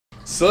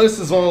So this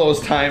is one of those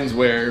times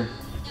where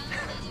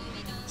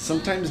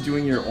sometimes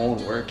doing your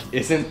own work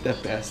isn't the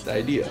best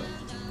idea.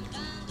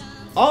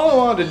 All I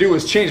wanted to do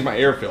was change my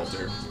air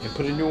filter and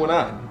put a new one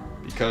on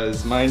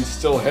because mine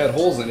still had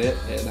holes in it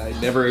and I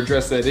never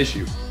addressed that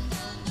issue.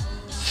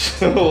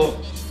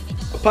 So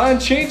upon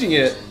changing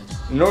it,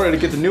 in order to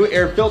get the new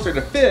air filter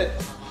to fit,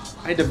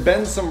 I had to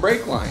bend some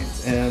brake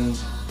lines and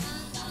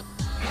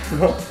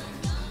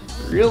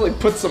really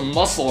put some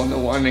muscle into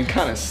one and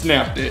kind of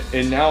snapped it,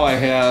 and now I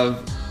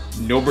have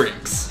no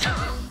brakes.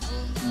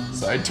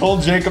 So I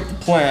told Jacob the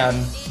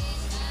plan.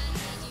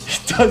 He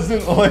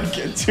doesn't like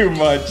it too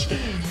much,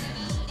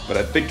 but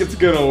I think it's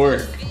gonna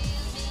work.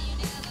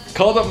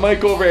 Called up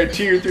Mike over at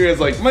Tier 3. I was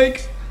like,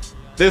 Mike,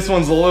 this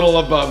one's a little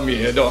above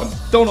me. I don't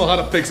know how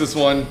to fix this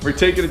one. We're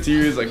taking it to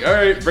you. He's like, all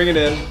right, bring it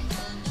in.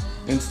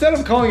 Instead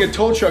of calling a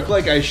tow truck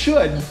like I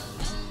should,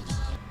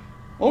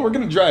 well, we're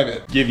gonna drive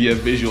it. Give you a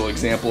visual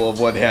example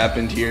of what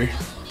happened here.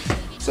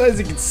 So as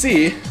you can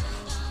see,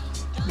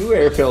 new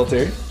air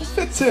filter. It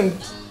fits in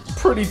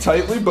pretty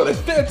tightly, but it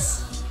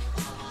fits.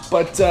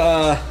 But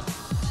the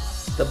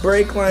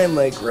brake line,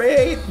 like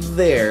right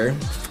there,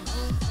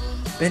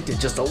 bent it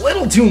just a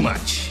little too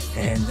much.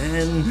 And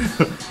then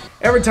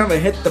every time I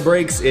hit the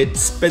brakes, it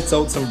spits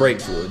out some brake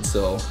fluid.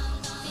 So,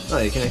 oh,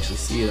 you can actually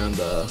see it on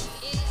the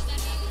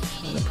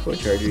Pro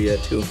Charger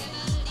yet too.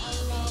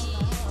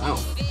 Wow,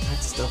 that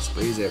stuff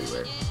sprays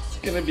everywhere. It's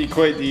gonna be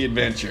quite the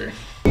adventure.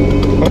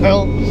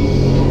 Well,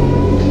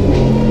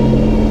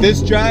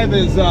 this drive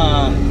is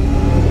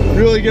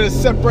really gonna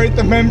separate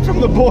the men from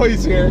the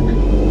boys here.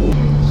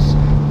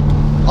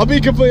 I'll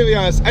be completely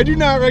honest, I do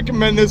not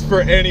recommend this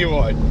for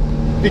anyone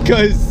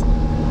because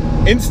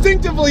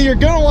instinctively you're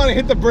gonna want to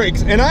hit the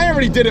brakes, and I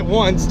already did it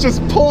once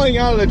just pulling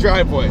out of the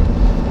driveway.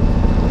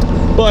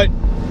 But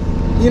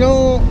you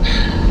know,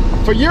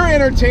 for your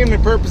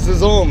entertainment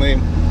purposes only,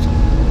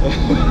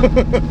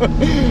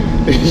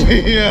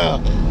 yeah.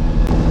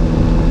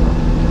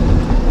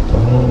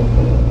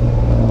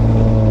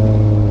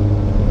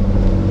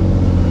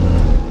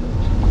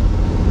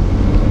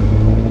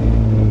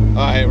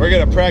 Alright, we're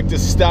gonna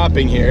practice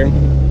stopping here.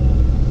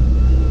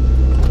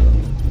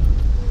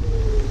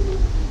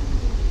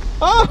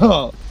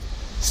 Oh!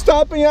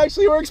 Stopping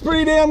actually works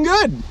pretty damn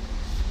good.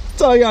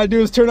 That's all you gotta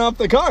do is turn off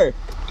the car.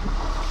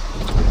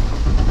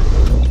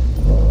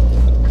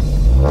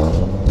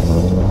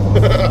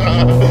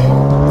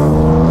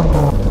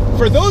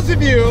 For those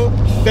of you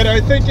that are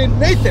thinking,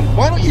 Nathan,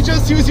 why don't you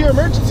just use your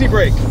emergency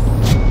brake?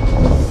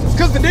 It's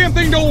because the damn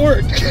thing don't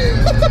work.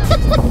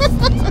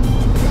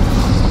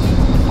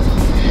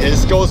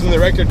 This goes in the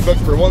record book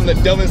for one of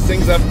the dumbest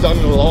things I've done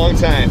in a long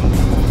time.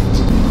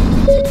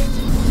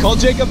 Call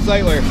Jacob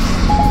Zeitler.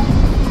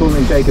 Call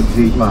me Jacob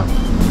Zeitler.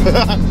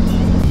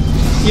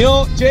 You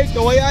know, Jake,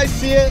 the way I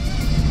see it,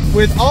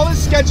 with all the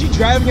sketchy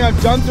driving I've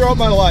done throughout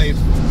my life,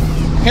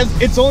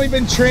 it's only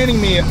been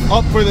training me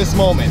up for this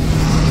moment.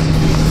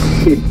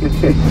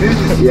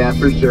 Yeah,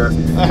 for sure.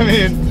 I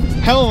mean,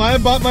 hell, when I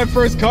bought my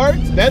first car,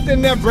 that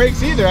didn't have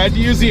brakes either. I had to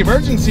use the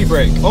emergency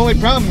brake. Only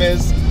problem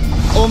is,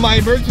 oh, my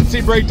emergency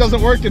brake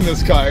doesn't work in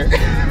this car.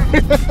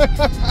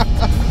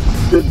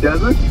 It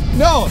doesn't?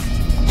 No.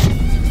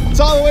 It's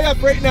all the way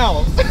up right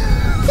now.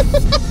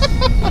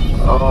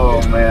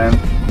 Oh, man.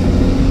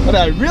 What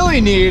I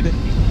really need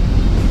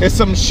is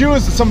some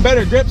shoes and some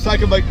better grip so I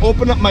could like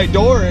open up my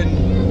door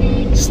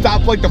and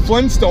stop like the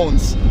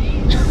Flintstones.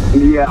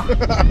 Yeah.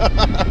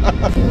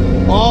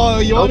 Oh,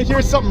 you want to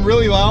hear something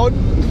really loud?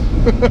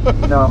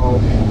 No.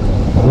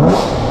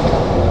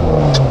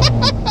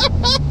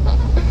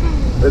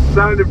 It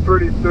sounded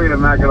pretty sweet,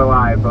 I'm not gonna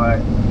lie,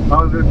 but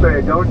I was gonna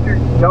say,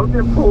 don't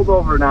get pulled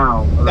over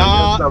now.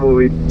 Nah,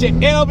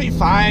 it'll be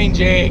fine,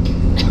 Jake.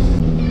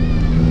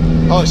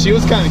 Oh, she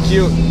was kind of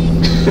cute.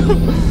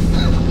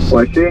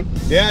 Was she?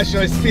 Yeah,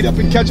 should I speed up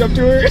and catch up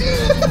to her?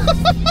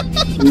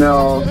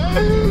 No.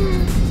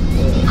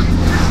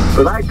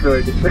 But I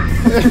could.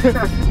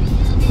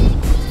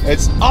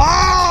 It's,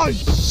 oh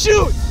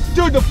shoot!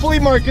 Dude, the flea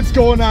market's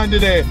going on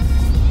today.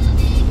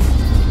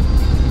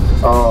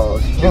 Oh,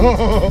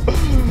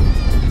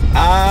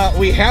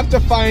 we have to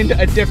find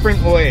a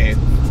different way.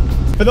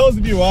 For those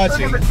of you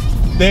watching,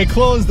 they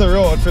closed the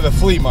road for the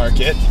flea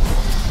market.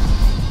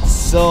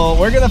 So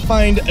we're gonna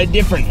find a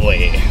different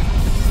way.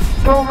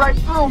 Blow right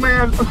through,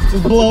 man.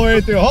 Just blow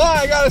right through. Hold on,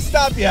 I gotta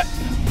stop you.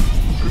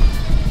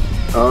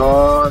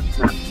 Oh,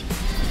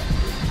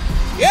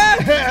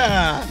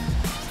 yeah!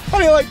 How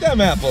do you like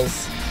them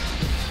apples?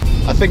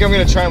 I think I'm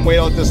gonna try and wait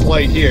out this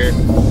light here.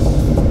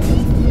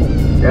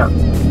 yeah.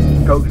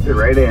 Coaxed it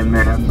right in,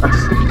 man.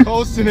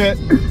 Coasting it.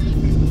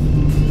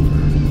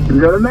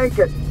 You're gonna make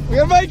it.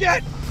 We're gonna make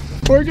it!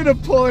 We're gonna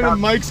pull in and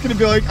Mike's gonna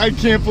be like, I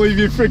can't believe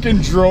you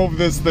freaking drove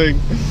this thing.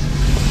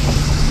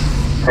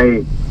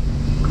 Hey,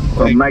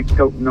 well, Mike,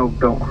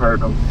 don't hurt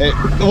him. Hey,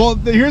 well,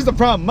 here's the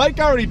problem. Mike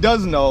already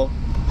does know.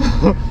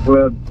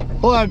 Well,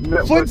 hold on,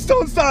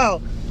 Flintstone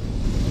style.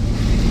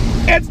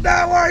 It's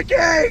not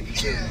working!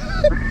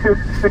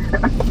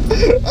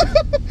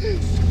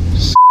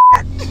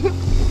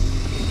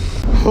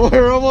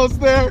 We're almost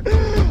there.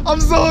 I'm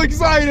so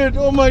excited.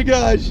 Oh my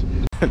gosh.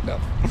 No.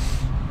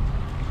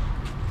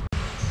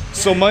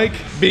 So Mike,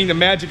 being the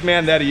magic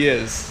man that he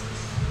is,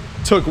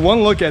 took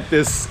one look at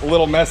this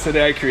little mess that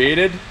I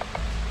created.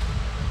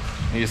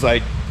 And he's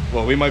like,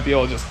 well, we might be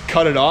able to just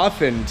cut it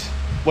off and,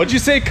 what'd you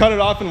say? Cut it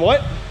off and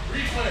what?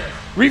 Reflare.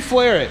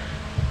 Reflare it.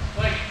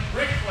 Like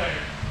Ric Flair.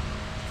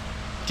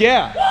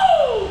 Yeah.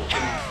 Woo!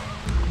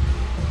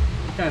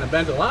 You kind of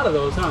bent a lot of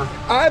those, huh?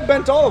 I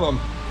bent all of them.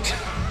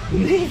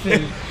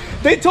 Nathan.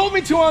 They told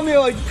me to on the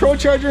like Pro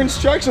Charger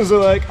instructions. They're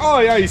like, oh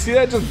yeah, you see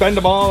that? Just bend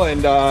them all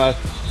and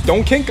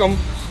don't kink them.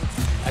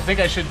 I think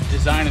I should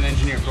design and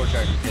engineer Pro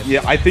Charger kit.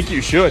 Yeah, I think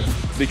you should,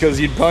 because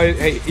you'd probably,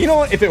 hey, you know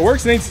what? If it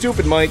works, it ain't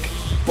stupid, Mike.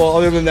 Well,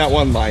 other than that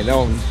one line, that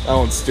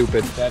one's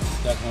stupid.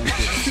 That's definitely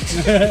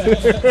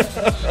stupid.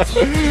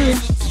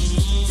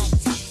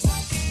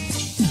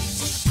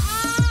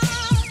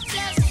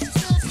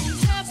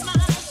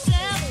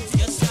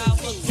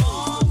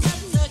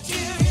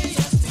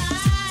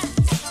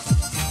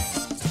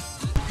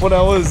 When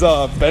I was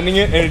bending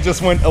it, and it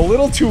just went a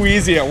little too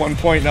easy at one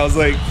point, and I was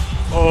like,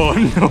 oh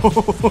no.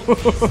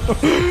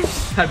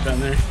 I've been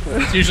there.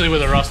 It's usually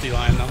with a rusty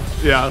line, though.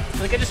 Yeah.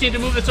 Like, I just need to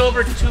move this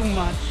over too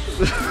much.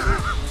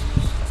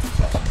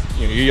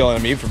 You're yelling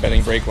at me for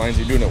bending brake lines.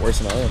 You're doing it worse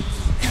than I am.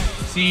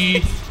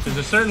 See, there's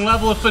a certain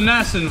level of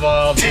finesse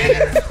involved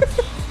here.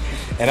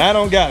 And I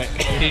don't got it.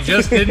 He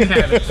just didn't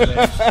have it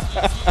today.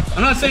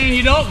 I'm not saying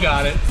you don't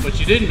got it, but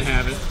you didn't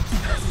have it.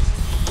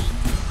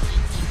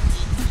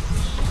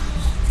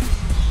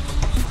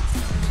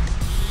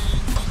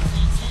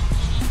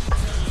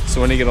 So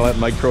when are you gonna let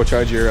Mike Pro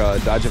charge your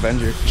Dodge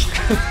Avenger?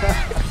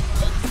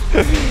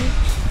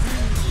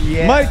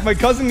 Yeah. Mike, my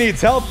cousin needs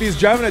help. He's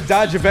driving a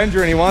Dodge Avenger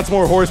and he wants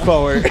more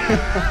horsepower.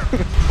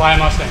 Buy a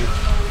Mustang.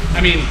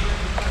 I mean,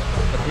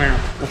 a Camaro.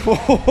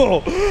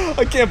 Whoa,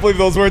 I can't believe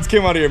those words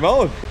came out of your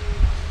mouth.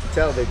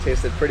 Tell they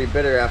tasted pretty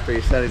bitter after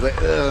he said. He's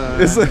like, ugh.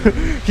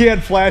 He had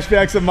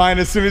flashbacks of mine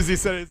as soon as he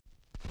said it.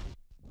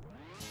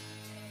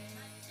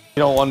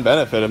 You know, one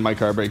benefit of my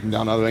car breaking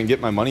down, other than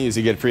get my money, is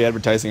you get free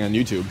advertising on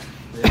YouTube.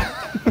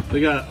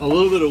 They got a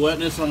little bit of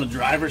wetness on the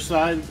driver's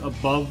side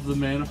above the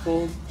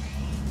manifold.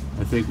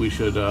 I think we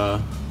should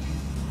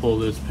pull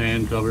this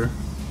pan cover.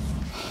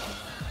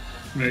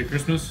 Merry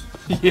Christmas.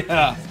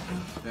 Yeah.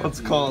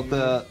 Let's call it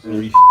that.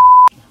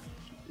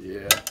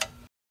 Yeah.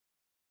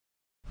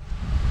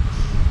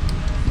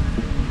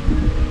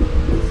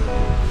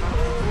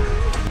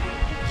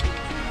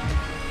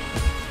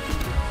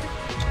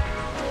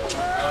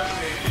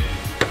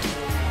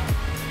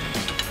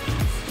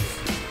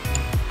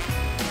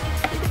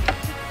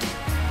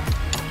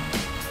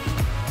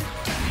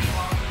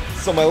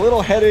 So my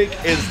little headache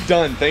is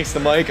done, thanks to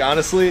Mike.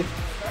 Honestly,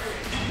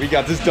 we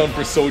got this done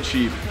for so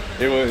cheap.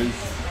 It was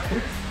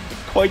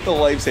quite the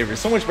lifesaver.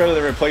 So much better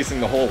than replacing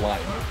the whole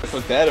line.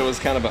 With that, it was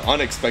kind of an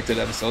unexpected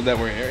episode that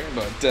we're airing,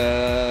 but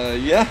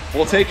yeah,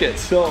 we'll take it.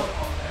 So,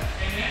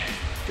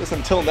 guess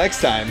until next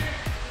time,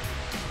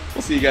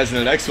 we'll see you guys in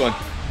the next one.